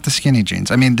now, but not the skinny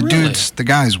jeans. I mean, the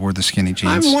guys wore the skinny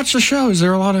jeans. I haven't watched the show. Is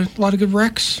there a lot of good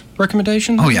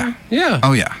recommendations? Oh, yeah. Yeah.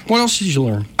 Oh, yeah. What else did you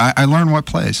learn? I learned what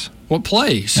plays. What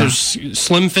plays? So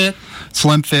slim fit?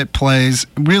 Slim fit plays.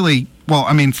 Really, well,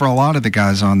 I mean, for a lot of the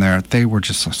guys on there, they were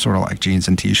just sort of like jeans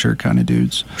and T-shirt kind of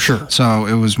dudes. Sure. So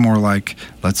it was more like,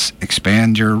 let's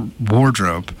expand your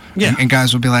wardrobe. Yeah. And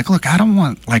guys would be like, look, I don't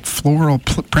want floral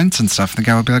prints and stuff. And the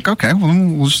guy would be like, okay, well,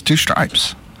 then we'll just do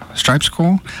stripes. Stripes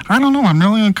cool? I don't know. I'm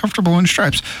really uncomfortable in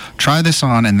stripes. Try this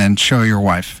on and then show your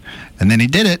wife. And then he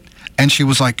did it. And she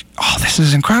was like, oh, this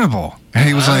is incredible. And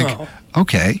he was like,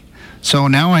 okay. So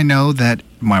now I know that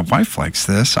my wife likes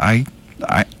this. I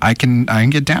can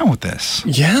get down with this.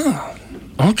 Yeah.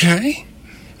 Okay.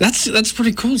 That's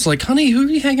pretty cool. It's like, honey, who are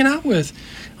you hanging out with?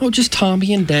 Oh, just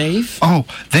Tommy and Dave. Oh,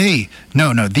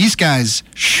 no. These guys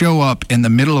show up in the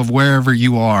middle of wherever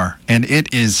you are, and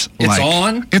it's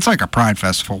on? It's like a Pride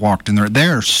Festival walked in there.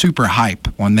 They're super hype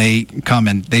when they come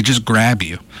and they just grab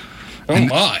you. Oh, and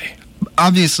my.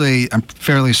 Obviously, I'm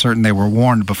fairly certain they were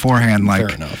warned beforehand. Fair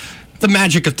enough. The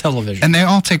magic of television. And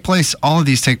all of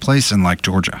these take place in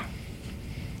Georgia.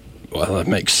 Well, that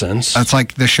makes sense. That's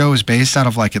the show is based out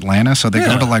of Atlanta, so they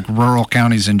go to rural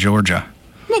counties in Georgia.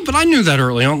 Well, but I knew that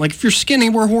early on. If you're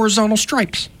skinny, wear horizontal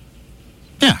stripes.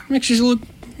 Yeah. Makes you look,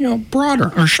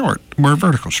 broader. Or short. Wear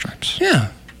vertical stripes.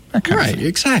 Yeah. That kind right, of thing.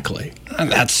 Exactly.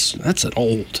 And that's an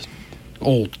old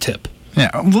tip. Yeah,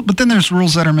 but then there's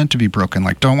rules that are meant to be broken,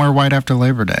 don't wear white after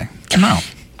Labor Day. No.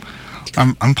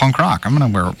 I'm punk rock. I'm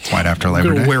going to wear white after Labor Day.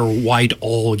 I'm going to wear white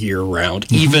all year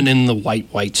round, even in the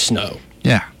white snow.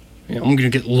 Yeah. I'm going to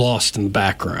get lost in the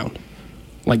background.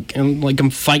 Like I'm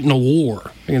fighting a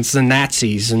war against the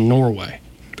Nazis in Norway.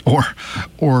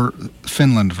 Or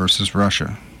Finland versus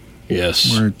Russia.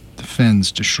 Yes. Where the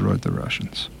Finns destroyed the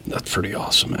Russians. That's pretty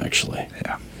awesome, actually.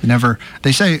 Yeah.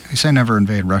 They say never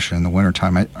invade Russia in the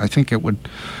wintertime. I think it would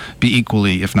be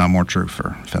equally, if not more true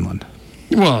for Finland.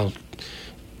 Well,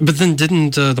 but then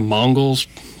didn't the Mongols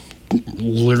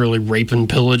literally rape and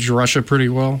pillage Russia pretty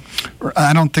well?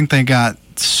 I don't think they got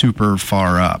super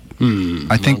far up.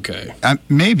 I think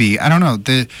maybe, I don't know,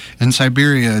 in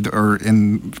Siberia or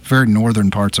in very northern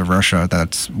parts of Russia,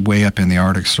 that's way up in the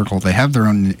Arctic Circle, they have their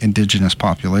own indigenous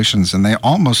populations, and they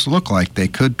almost look like they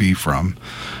could be from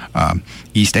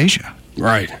East Asia.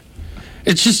 Right.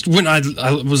 It's just when I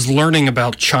was learning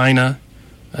about China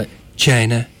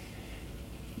 2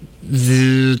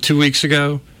 weeks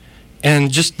ago,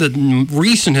 and just the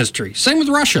recent history. Same with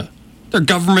Russia. Their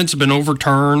governments have been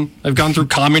overturned. They've gone through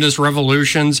communist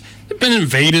revolutions. They've been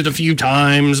invaded a few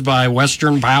times by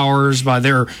Western powers, by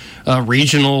their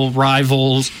regional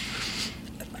rivals.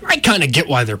 I kind of get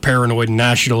why they're paranoid and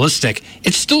nationalistic.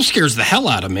 It still scares the hell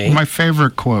out of me. My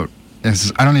favorite quote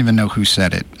is, I don't even know who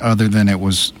said it, other than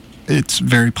it's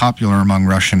very popular among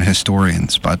Russian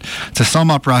historians. But to sum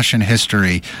up Russian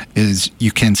history is,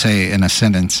 you can say in a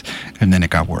sentence, and then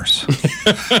it got worse.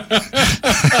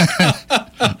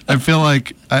 I feel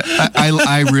like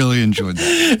I really enjoyed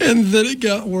that. And then it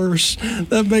got worse.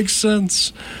 That makes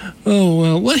sense. Oh,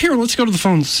 well. Let's go to the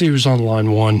phone and see who's on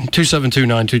line 1.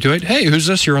 272-9228. Hey, who's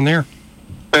this? You're on the air.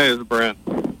 Hey, this is Brent.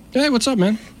 Hey, what's up,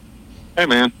 man? Hey,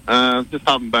 man. Just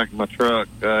hopping back in my truck.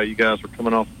 You guys were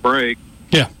coming off the break.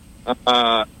 Yeah.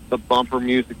 The bumper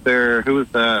music there, who was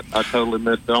that? I totally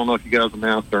missed it. I don't know if you guys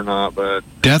announced it or not, but...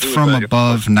 Death from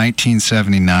Above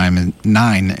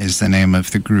 1979 is the name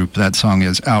of the group. That song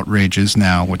is Outrages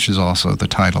Now, which is also the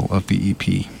title of the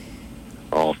EP.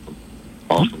 Awesome.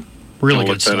 Really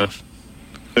good stuff.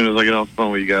 As soon as I get off the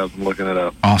phone with you guys, I'm looking it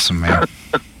up. Awesome, man.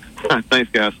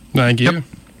 Thanks, guys. Thank you. Yep.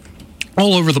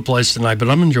 All over the place tonight, but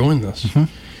I'm enjoying this. Mm-hmm.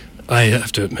 I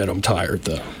have to admit, I'm tired,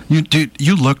 though.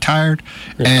 You look tired,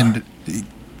 and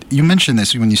you mentioned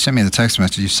this when you sent me the text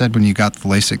message. You said when you got the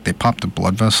LASIK, they popped a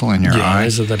blood vessel in your eye.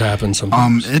 Yeah, that happens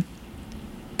sometimes.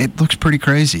 It looks pretty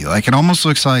crazy. It almost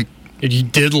looks like...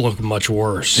 It did look much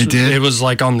worse. It did? It was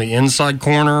on the inside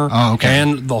corner. Oh, okay.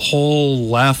 And the whole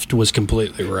left was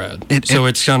completely red.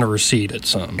 It's kind of receded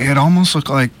some. It almost looked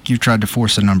like you tried to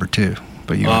force a number 2.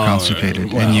 But you were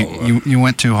constipated, and you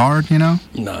went too hard, No,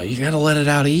 you got to let it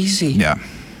out easy. Yeah.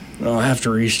 Oh,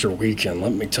 after Easter weekend,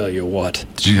 let me tell you what.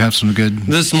 Did you have some good...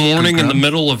 This morning in the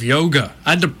middle of yoga,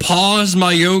 I had to pause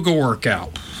my yoga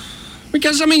workout.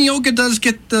 Because, yoga does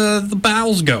get the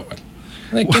bowels going.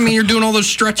 You're doing all those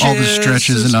stretches. All the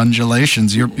stretches and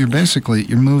undulations. You're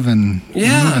moving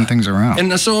things around.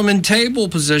 And so I'm in table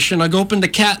position. I go up into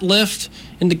cat lift,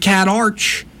 into cat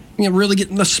arch. Really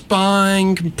getting the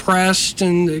spine compressed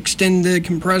and extended,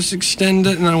 compressed,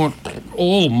 extended. And I went,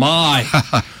 oh, my.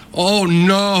 Oh,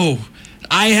 no.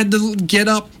 I had to get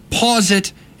up, pause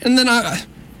it, and then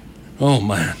oh,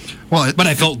 man. Well, but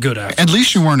I felt good after. At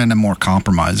least you weren't in a more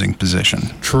compromising position.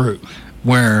 True.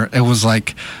 Where it was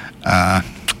like, I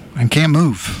can't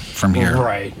move from here.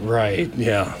 Right,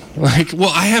 yeah.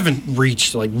 I haven't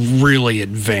reached, really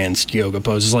advanced yoga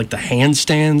poses, like the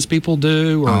handstands people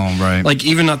do. Or, right.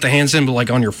 Even not the handstand,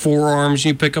 but, on your forearms,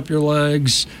 you pick up your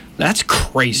legs. That's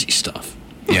crazy stuff.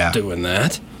 I'm not doing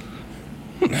that.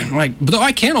 But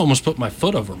I can almost put my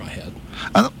foot over my head.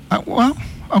 Well,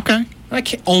 okay. I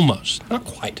can't, almost. Not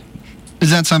quite. Is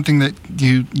that something that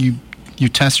you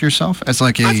test yourself as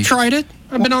I've tried it.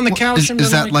 I've been on the couch.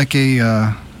 Is that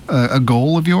a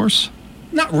goal of yours?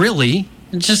 Not really.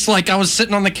 It's just I was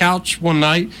sitting on the couch one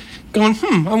night going,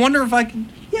 I wonder if I can.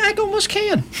 Yeah, I almost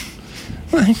can.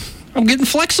 I'm getting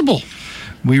flexible.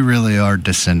 We really are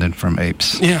descended from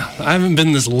apes. Yeah, I haven't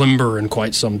been this limber in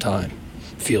quite some time.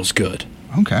 Feels good.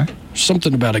 Okay.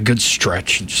 Something about a good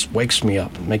stretch. It just wakes me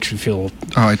up. It makes me feel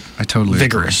I totally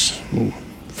vigorous,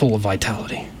 full of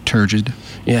vitality. Turgid?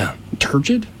 Yeah.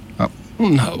 Turgid? Oh.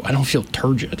 No, I don't feel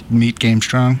turgid. Meat game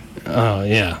strong? Oh,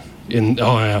 yeah.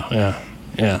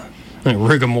 Yeah.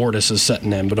 Rigor mortis is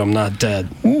setting in, but I'm not dead.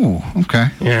 Ooh,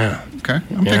 okay. Yeah. Okay.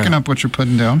 I'm picking up what you're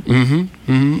putting down.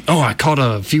 Mm-hmm. Oh, I caught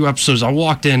a few episodes. I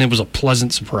walked in. It was a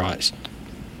pleasant surprise.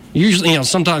 Usually,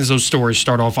 sometimes those stories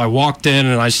start off, I walked in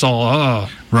and I saw,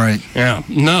 Right. Yeah.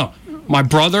 No. My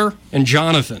brother and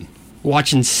Jonathan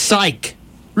watching Psych.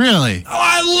 Really? Oh,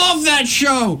 I love that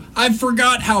show. I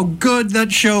forgot how good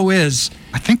that show is.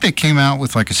 I think they came out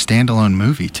with a standalone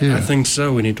movie, too. I think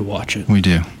so. We need to watch it. We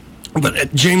do.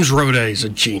 But James Roday is a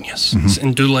genius. Mm-hmm.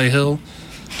 And Dule Hill.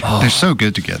 Oh, they're so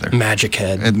good together. Magic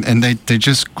head. And they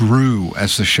just grew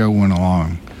as the show went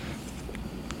along.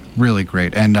 Really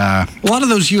great. And a lot of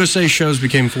those USA shows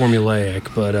became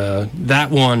formulaic, but that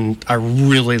one, I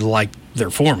really liked their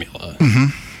formula. Mm-hmm.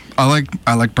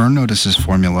 I like Burn Notice's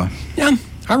formula. Yeah.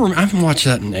 I haven't watched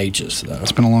that in ages, though.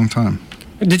 It's been a long time.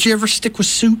 Did you ever stick with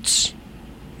Suits?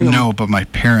 No, but my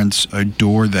parents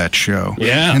adore that show.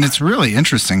 Yeah. And it's really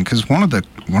interesting because one of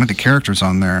the characters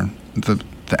on there, the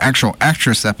actual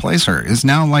actress that plays her, is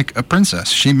now a princess.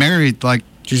 She married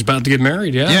She's about to get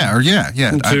married, yeah.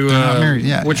 Yeah. To, not married,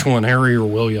 yeah. Which one, Harry or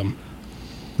William?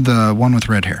 The one with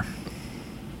red hair.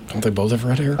 Don't they both have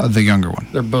red hair? The younger one.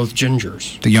 They're both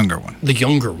gingers. The younger one. The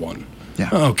younger one.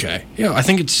 Yeah. Okay. Yeah, I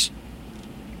think it's...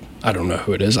 I don't know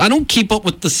who it is. I don't keep up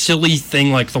with the silly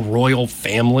thing like the royal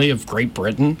family of Great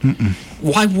Britain. Mm-mm.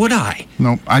 Why would I?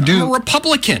 No, I do. I'm a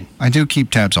Republican. I do keep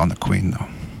tabs on the Queen, though.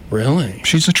 Really?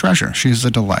 She's a treasure. She's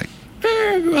a delight.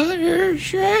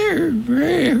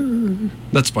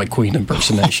 That's my Queen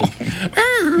impersonation.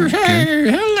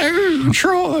 Hello,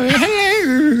 Troy.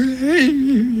 Hello.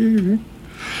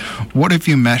 What if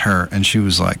you met her and she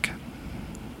was like,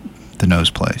 the nose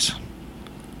plays?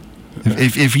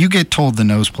 If you get told the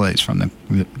nose plays from the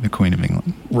Queen of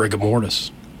England. Rigor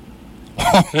mortis.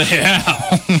 Yeah.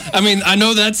 I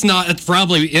know it's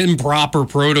probably improper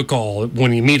protocol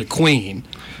when you meet a queen.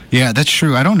 Yeah, that's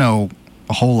true. I don't know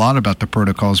a whole lot about the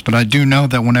protocols, but I do know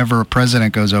that whenever a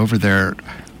president goes over there,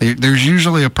 there's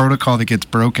usually a protocol that gets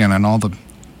broken and all the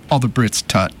Brits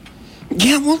tut.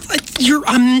 Yeah, well,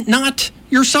 I'm not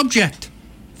your subject.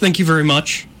 Thank you very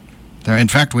much. In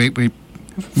fact, we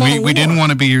didn't want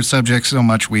to be your subject so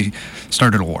much we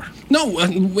started a war. No,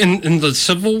 in the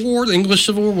Civil War, the English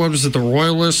Civil War, what was it, the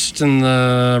Royalists and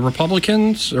the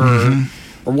Republicans? Or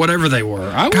whatever they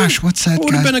were. What's that guy?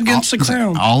 Would have been against the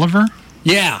crown. Oliver?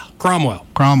 Yeah, Cromwell.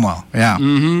 Yeah.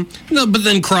 Mm-hmm. No, but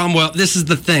then Cromwell, this is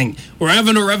the thing. We're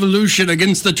having a revolution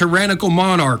against the tyrannical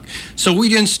monarch, so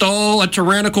we install a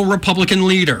tyrannical Republican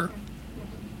leader.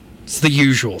 It's the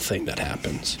usual thing that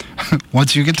happens.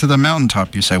 Once you get to the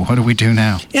mountaintop, you say, what do we do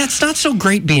now? Yeah, it's not so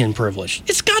great being privileged.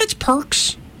 It's got its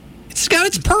perks.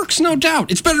 No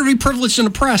doubt. It's better to be privileged than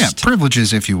oppressed. Yeah,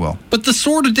 privileges, if you will. But the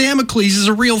sword of Damocles is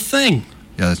a real thing.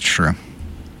 Yeah, that's true.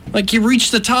 You reach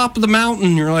the top of the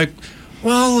mountain, you're like,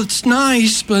 well, it's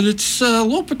nice, but it's a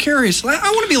little precarious. I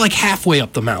want to be halfway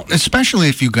up the mountain. Especially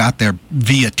if you got there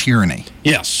via tyranny.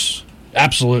 Yes.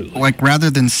 Absolutely. Like, rather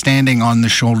than standing on the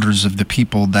shoulders of the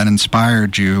people that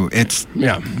inspired you, it's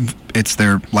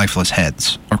their lifeless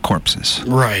heads or corpses.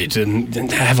 Right,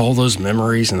 and have all those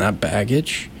memories and that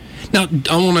baggage. Now,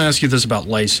 I want to ask you this about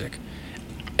LASIK.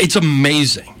 It's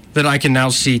amazing that I can now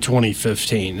see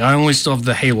 2015. I only still have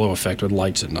the halo effect with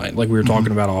lights at night, like we were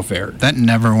talking about off air. That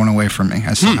never went away from me.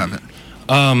 I still have it.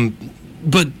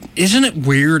 But isn't it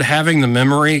weird having the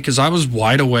memory, because I was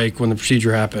wide awake when the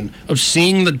procedure happened, of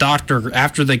seeing the doctor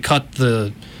after they cut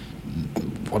the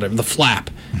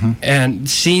flap, and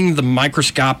seeing the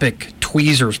microscopic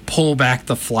tweezers pull back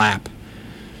the flap.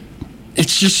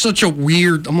 It's just such a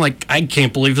weird, I'm like, I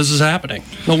can't believe this is happening.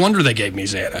 No wonder they gave me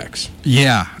Xanax.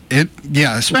 Yeah,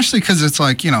 especially because it's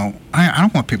like, I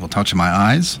don't want people touching my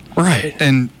eyes. Right.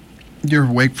 And you're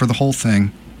awake for the whole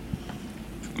thing.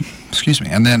 Excuse me.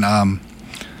 And then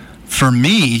for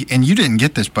me, and you didn't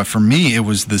get this, but for me, it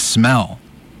was the smell.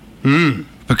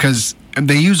 Because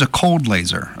they use a cold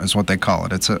laser, is what they call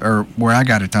it. Or where I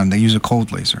got it done, they use a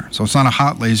cold laser. So it's not a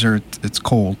hot laser, it's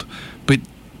cold. But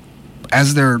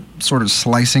as they're sort of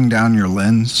slicing down your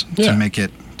lens to make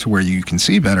it to where you can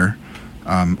see better,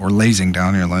 or lasing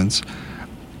down your lens,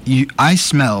 I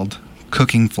smelled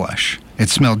cooking flesh. It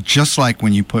smelled just like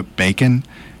when you put bacon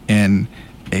in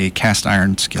a cast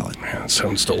iron skillet. Man, it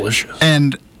sounds delicious.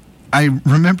 And I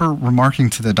remember remarking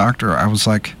to the doctor, I was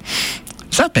like,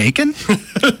 is that bacon?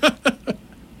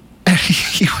 And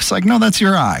he was like, no, that's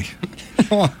your eye.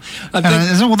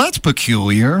 I said, well, that's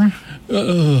peculiar.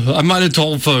 I might have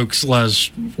told folks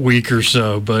last week or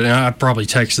so, but I probably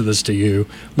texted this to you.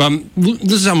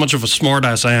 This is how much of a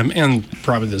smartass I am, and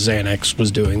probably the Xanax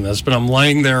was doing this, but I'm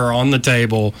laying there on the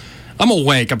table. I'm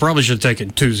awake. I probably should have taken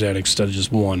 2 Xanax instead of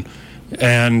just 1.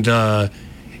 And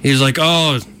he's like,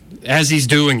 as he's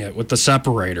doing it with the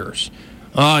separators,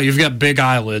 you've got big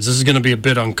eyelids. This is going to be a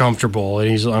bit uncomfortable.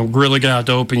 And I'm really going to have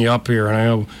to open you up here. And I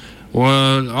go,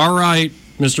 well, all right,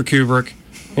 Mr. Kubrick.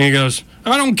 And he goes,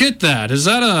 I don't get that.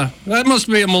 That must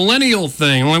be a millennial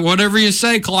thing. Like, whatever you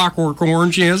say, Clockwork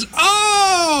Orange. He goes,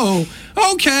 oh,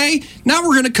 okay. Now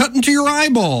we're going to cut into your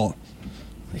eyeball.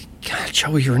 God,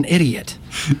 Joey, you're an idiot.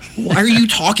 Why are you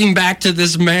talking back to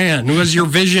this man who has your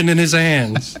vision in his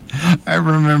hands? I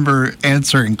remember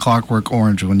answering Clockwork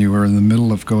Orange when you were in the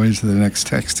middle of going to the next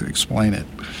text to explain it.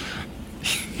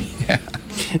 Yeah.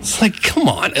 It's like, come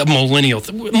on, a millennial.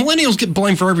 Millennials get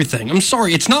blamed for everything. I'm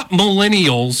sorry, it's not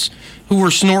millennials who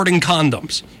are snorting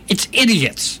condoms. It's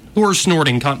idiots who are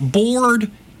snorting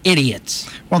bored idiots.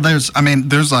 Well, there's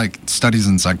like studies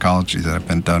in psychology that have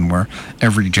been done where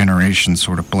every generation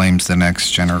sort of blames the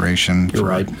next generation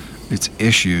for its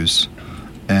issues,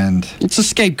 and it's a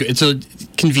scapegoat. It's a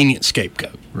convenient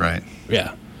scapegoat. Right.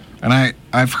 Yeah. And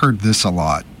I've heard this a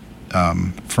lot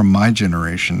from my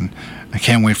generation. I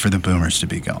can't wait for the boomers to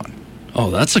be gone.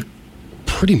 Oh, that's a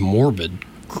pretty morbid.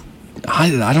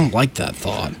 I don't like that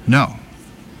thought. No,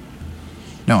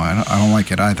 I don't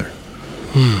like it either.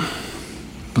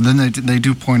 But then they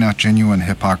do point out genuine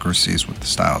hypocrisies with the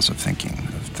styles of thinking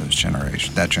of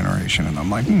that generation, and I'm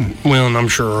like, Well, and I'm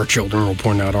sure our children will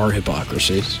point out our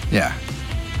hypocrisies. Yeah.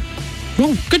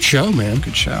 Well, good show, man.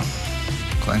 Good show.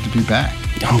 Glad to be back.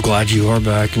 I'm glad you are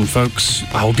back, and folks,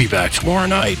 I'll be back tomorrow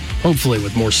night, hopefully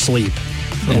with more sleep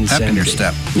and pep in your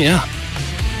step. Yeah.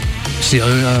 See,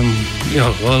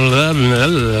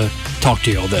 talk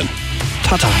to y'all then.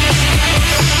 Ta-ta.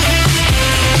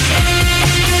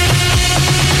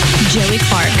 Joey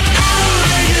Clark.